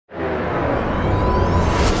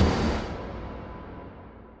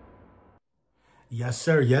Yes,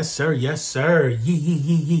 sir. Yes, sir. Yes, sir.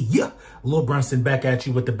 Yeah. Lil Brunson back at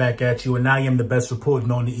you with the back at you, and I am the best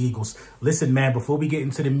reporting on the Eagles. Listen, man, before we get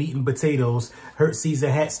into the meat and potatoes, Hurt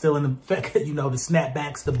Caesar hat still in effect. You know, the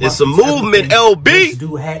snapbacks, the buckets. It's a movement, LB. Let's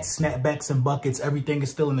do hats, snapbacks, and buckets. Everything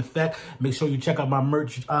is still in effect. Make sure you check out my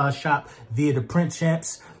merch shop via the Print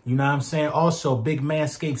Champs. You know what I'm saying? Also, Big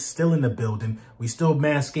Manscaped still in the building. We still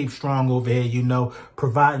Manscaped strong over here, you know,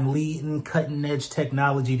 providing leading cutting-edge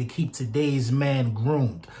technology to keep today's man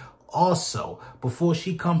groomed. Also, before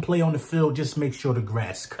she come play on the field, just make sure the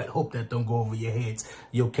grass cut. Hope that don't go over your heads.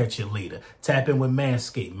 You'll catch it later. Tap in with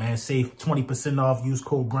Manscaped. Man, save 20% off. Use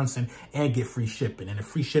code Brunson and get free shipping. And the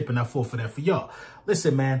free shipping, I fall for that for y'all.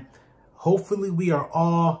 Listen, man, hopefully we are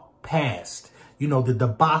all past, you know, the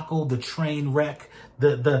debacle, the train wreck,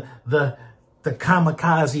 the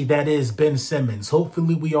kamikaze that is Ben Simmons.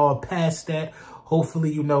 Hopefully we all past that.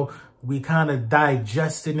 Hopefully, you know, we kind of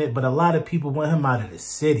digesting it, but a lot of people want him out of the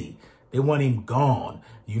city. They want him gone.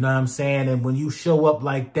 You know what I'm saying? And when you show up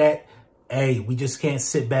like that, hey, we just can't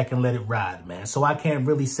sit back and let it ride, man. So I can't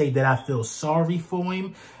really say that I feel sorry for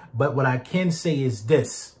him, but what I can say is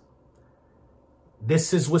this.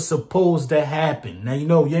 This is what's supposed to happen. Now, you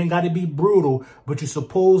know, you ain't got to be brutal, but you're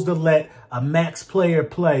supposed to let a max player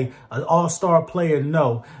play, an all-star player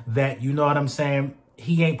know that, you know what I'm saying,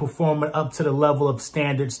 he ain't performing up to the level of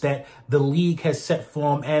standards that the league has set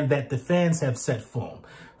for him and that the fans have set for him.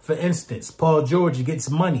 For instance, Paul George gets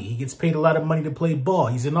money. He gets paid a lot of money to play ball.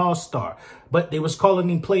 He's an all-star, but they was calling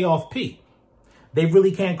him Playoff P. They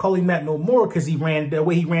really can't call him that no more because he ran the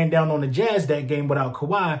way he ran down on the Jazz that game without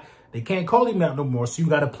Kawhi. They can't call him that no more. So you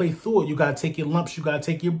got to play through it. You got to take your lumps. You got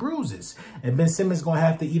to take your bruises. And Ben Simmons going to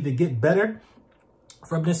have to either get better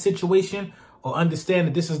from this situation or understand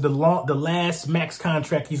that this is the last max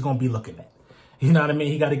contract he's going to be looking at. You know what I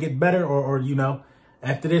mean? He got to get better or, you know,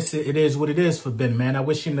 after this, it is what it is for Ben, man. I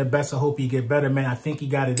wish him the best. I hope he get better, man. I think he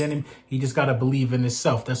got it in him. He just got to believe in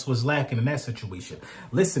himself. That's what's lacking in that situation.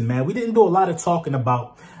 Listen, man, we didn't do a lot of talking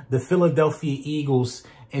about the Philadelphia Eagles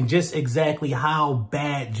and just exactly how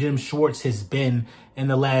bad Jim Schwartz has been in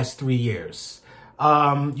the last 3 years.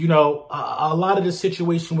 You know, a lot of the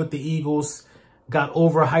situation with the Eagles got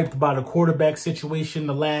overhyped by the quarterback situation.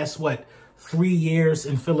 The last, 3 years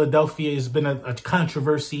in Philadelphia has been a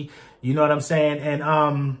controversy. You know what I'm saying? And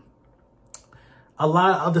a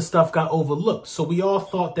lot of other stuff got overlooked. So we all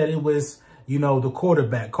thought that it was, you know, the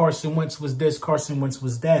quarterback. Carson Wentz was this, Carson Wentz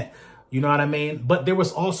was that. You know what I mean? But there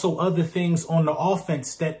was also other things on the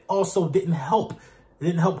offense that also didn't help. It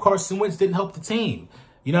didn't help Carson Wentz, didn't help the team.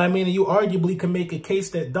 You know what I mean? And you arguably can make a case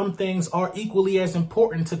that them things are equally as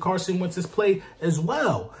important to Carson Wentz's play as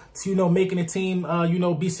well. To, you know, making a team, you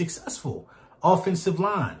know, be successful. Offensive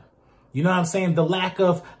line. You know what I'm saying? The lack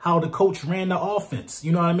of how the coach ran the offense.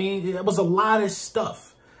 You know what I mean? It was a lot of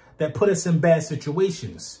stuff that put us in bad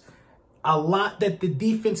situations. A lot that the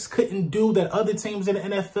defense couldn't do that other teams in the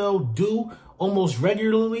NFL do almost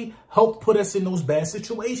regularly helped put us in those bad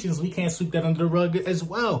situations. We can't sweep that under the rug as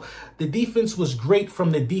well. The defense was great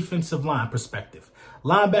from the defensive line perspective.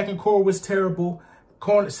 Linebacking core was terrible.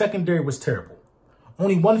 Secondary was terrible.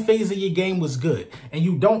 Only one phase of your game was good, and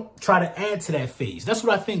you don't try to add to that phase. That's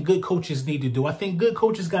what I think good coaches need to do. I think good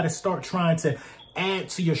coaches got to start trying to add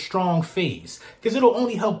to your strong phase because it'll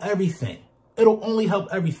only help everything. It'll only help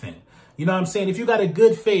everything. You know what I'm saying? If you got a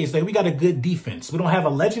good phase, like we got a good defense. We don't have a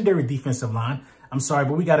legendary defensive line. I'm sorry,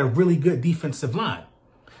 but we got a really good defensive line.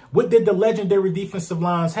 What did the legendary defensive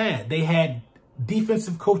lines have? They had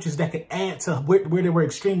defensive coaches that could add to where they were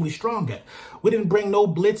extremely strong at. We didn't bring no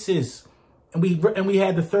blitzes. And we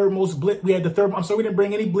had the third most we didn't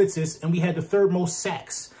bring any blitzes, and we had the third most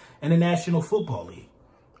sacks in the National Football League.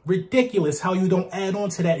 Ridiculous how you don't add on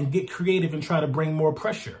to that and get creative and try to bring more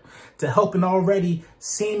pressure to help an already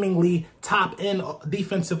seemingly top-end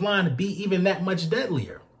defensive line to be even that much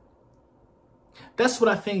deadlier. That's what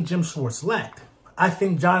I think Jim Schwartz lacked. I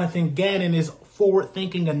think Johnathan Gannon is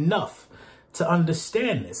forward-thinking enough to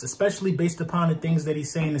understand this, especially based upon the things that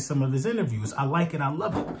he's saying in some of his interviews. I like it. I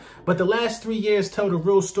love it. But the last 3 years tell the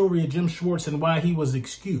real story of Jim Schwartz and why he was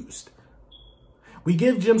excused. We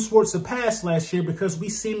give Jim Schwartz a pass last year because we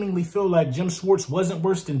seemingly feel like Jim Schwartz wasn't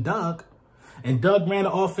worse than Doug. And Doug ran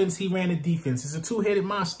the offense, he ran the defense. It's a two-headed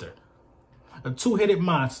monster. A two-headed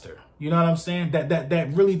monster. You know what I'm saying? That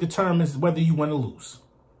really determines whether you win or lose.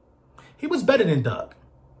 He was better than Doug,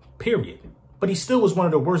 period. But he still was one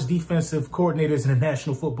of the worst defensive coordinators in the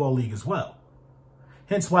National Football League as well.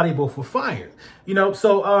 Hence why they both were fired. You know,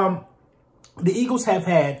 so the Eagles have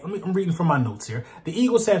had, I'm reading from my notes here. The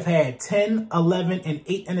Eagles have had 10, 11, and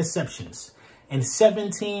 8 interceptions and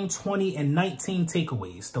 17, 20, and 19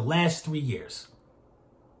 takeaways the last 3 years.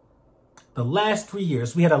 The last 3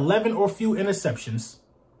 years, we had 11 or few interceptions.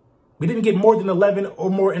 We didn't get more than 11 or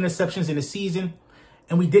more interceptions in a season,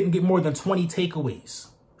 and we didn't get more than 20 takeaways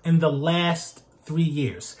in the last 3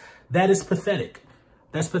 years. That is pathetic.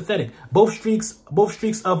 That's pathetic. Both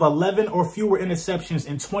streaks of 11 or fewer interceptions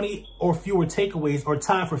and 20 or fewer takeaways are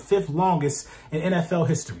tied for 5th longest in NFL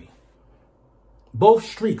history. Both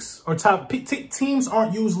streaks are tied. Teams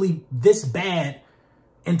aren't usually this bad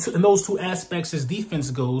in those two aspects as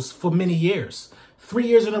defense goes for many years. 3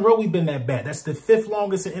 years in a row, we've been that bad. That's the 5th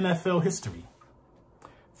longest in NFL history.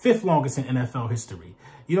 5th longest in NFL history.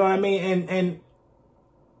 You know what I mean? And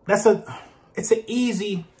it's an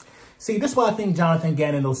easy, see, this is why I think Johnathan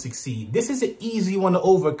Gannon will succeed. This is an easy one to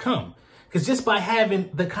overcome. Because just by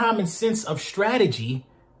having the common sense of strategy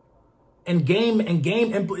and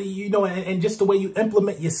just the way you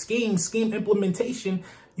implement your scheme implementation,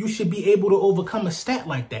 you should be able to overcome a stat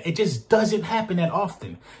like that. It just doesn't happen that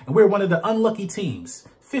often. And we're one of the unlucky teams.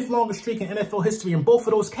 5th longest streak in NFL history in both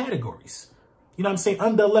of those categories. You know what I'm saying?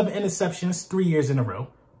 Under 11 interceptions, 3 years in a row.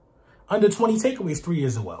 Under 20 takeaways, 3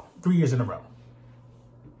 years in a row.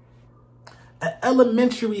 An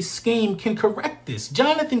elementary scheme can correct this.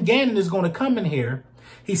 Johnathan Gannon is going to come in here.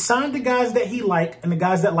 He signed the guys that he liked and the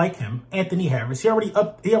guys that like him. Anthony Harris. He already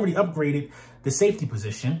upgraded the safety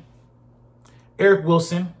position. Eric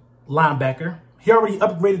Wilson, linebacker. He already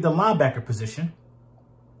upgraded the linebacker position.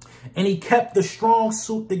 And he kept the strong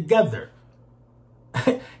suit together.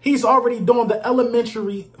 He's already doing the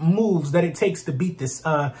elementary moves that it takes to beat this,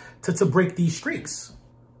 to break these streaks.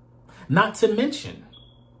 Not to mention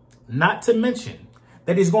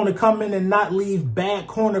that he's going to come in and not leave bad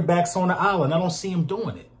cornerbacks on the island. I don't see him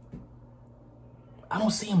doing it.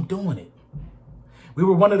 We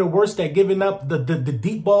were one of the worst at giving up the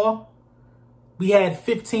deep ball. We had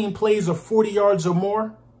 15 plays of 40 yards or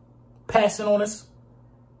more passing on us.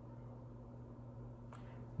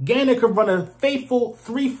 Gannon could run a faithful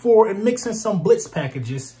 3-4 and mix in some blitz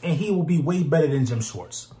packages, and he will be way better than Jim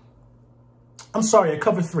Schwartz. I'm sorry, a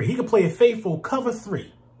cover 3. He could play a faithful cover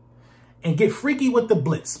 3 and get freaky with the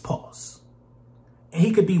blitz, pause. And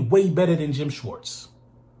he could be way better than Jim Schwartz.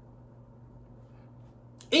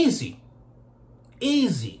 Easy.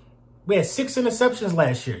 We had 6 interceptions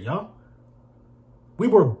last year, y'all. We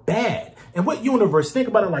were bad. In what universe, think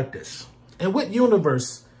about it like this. In what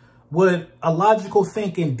universe would a logical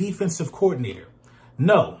thinking defensive coordinator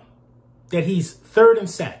know that he's 3rd in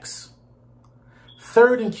sacks,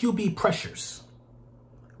 3rd in QB pressures,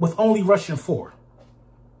 with only rushing 4,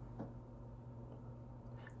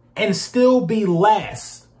 and still be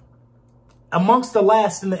last, amongst the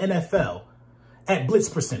last in the NFL at blitz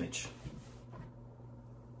percentage?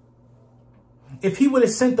 If he would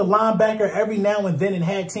have sent the linebacker every now and then and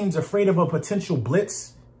had teams afraid of a potential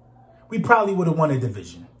blitz, we probably would have won a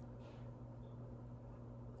division.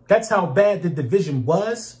 That's how bad the division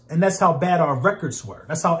was, and that's how bad our records were.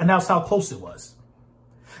 That's how close it was.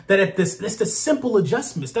 That if it's the simple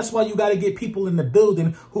adjustments. That's why you got to get people in the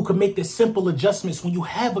building who can make the simple adjustments when you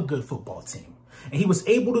have a good football team. And he was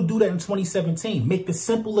able to do that in 2017. Make the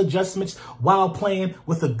simple adjustments while playing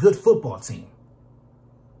with a good football team.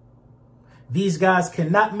 These guys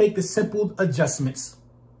cannot make the simple adjustments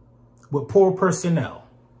with poor personnel.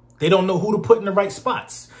 They don't know who to put in the right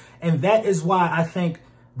spots. And that is why I think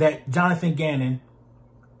that Johnathan Gannon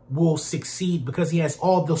will succeed, because he has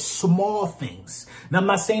all the small things. Now, I'm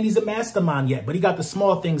not saying he's a mastermind yet, but he got the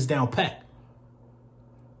small things down pat.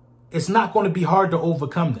 It's not going to be hard to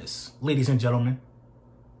overcome this, ladies and gentlemen.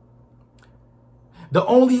 The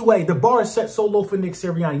only way, the bar is set so low for Nick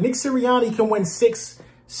Sirianni. Nick Sirianni can win six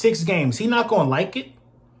games. He's not going to like it,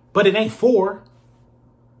 but it ain't 4.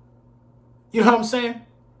 You know what I'm saying?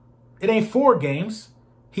 It ain't 4 games.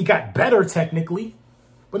 He got better technically,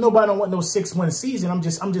 but nobody don't want no 6-win season. I'm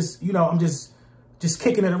just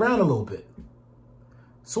kicking it around a little bit.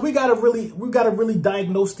 So we gotta really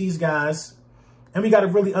diagnose these guys, and we gotta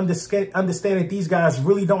really understand that these guys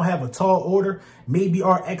really don't have a tall order. Maybe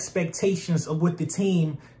our expectations of what the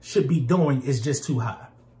team should be doing is just too high.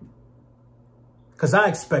 Because I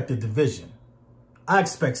expect a division. I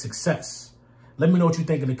expect success. Let me know what you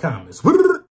think in the comments.